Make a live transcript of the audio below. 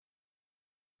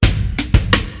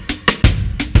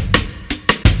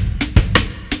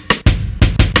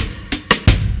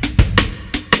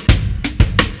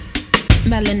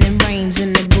Melanin reigns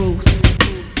in the booth.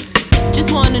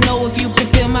 Just wanna know if you can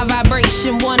feel my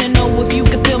vibration. Wanna know if you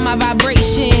can feel my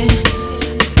vibration.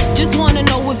 Just wanna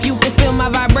know if you can feel my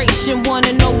vibration.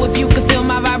 Wanna know if you can feel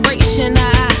my vibration.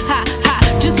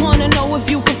 Just wanna know if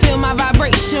you can feel my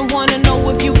vibration. Wanna know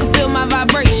if you can feel my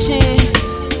vibration.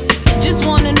 Just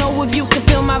wanna know if you can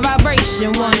feel my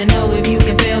vibration. Wanna know if you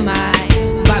can feel my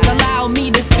vibe. Allow me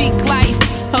to speak life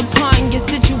upon your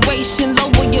situation.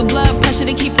 Lower your blood pressure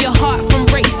to keep your heart from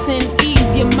racing.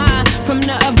 Ease your mind from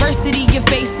the adversity you're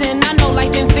facing. I know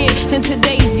life ain't fair, and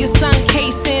today's your sun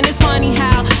casing. It's funny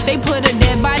how they put a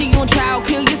dead body on trial,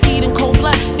 kill your seed in cold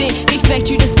blood, then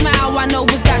expect you to smile. I know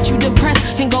what's got you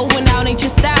depressed, and going out ain't your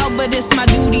style, but it's my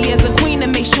duty as a queen to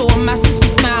make sure my sister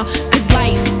smile. Cause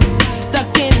life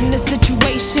stuck in the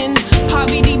situation,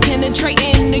 poverty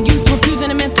penetrating, the youth refusing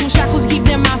the mental shackles keep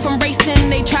their mind from racing.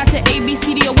 They try to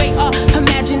ABCD away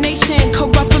imagination,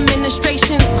 corrupt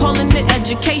administrations calling it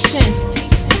education.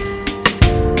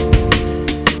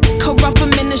 Corrupt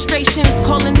administrations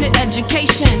calling it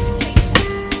education.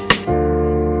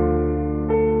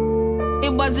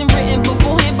 It wasn't written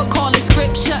beforehand, but call it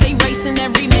scripture, erasing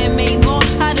every man-made law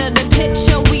out of the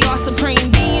picture. We are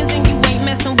supreme beings, and you ain't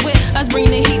messing with us. Bring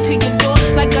the heat to your door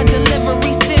like a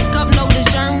delivery stick up. No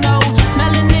DiGiorno,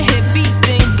 melanin hit beats,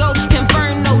 then go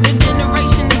inferno. The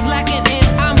generation is lacking, and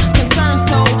I'm concerned,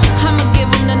 so I'ma give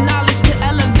them the knowledge to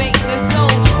elevate their soul,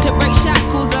 to break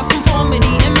shackles of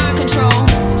conformity and mind control.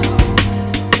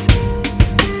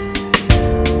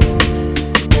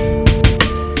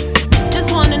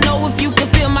 Just wanna know if you can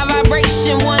feel my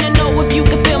vibration. Wanna know if you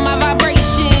can feel my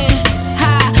vibration.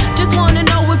 Just wanna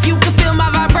know if you can feel my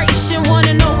vibration.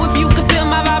 Wanna know if you can feel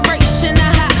my vibration.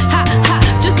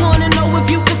 Just wanna know if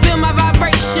you can feel my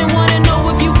vibration. Wanna know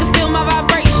if you can feel my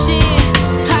vibration.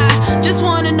 Just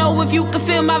wanna know if you can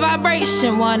feel my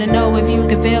vibration. Wanna know if you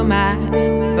can feel my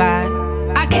vibe.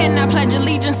 I cannot pledge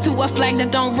allegiance to a flag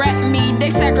that don't rep me. They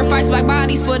sacrifice black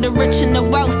bodies for the rich and the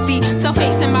wealthy.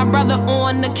 Self-hate sent my brother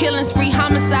on the killing spree.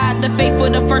 Homicide, the fate for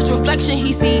the first reflection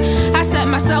he see. I set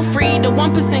myself free, the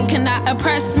 1% cannot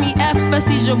oppress me. F a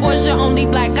seizure bourgeois, only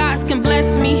black gods can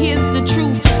bless me. Here's the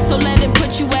truth, so let it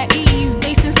put you at ease.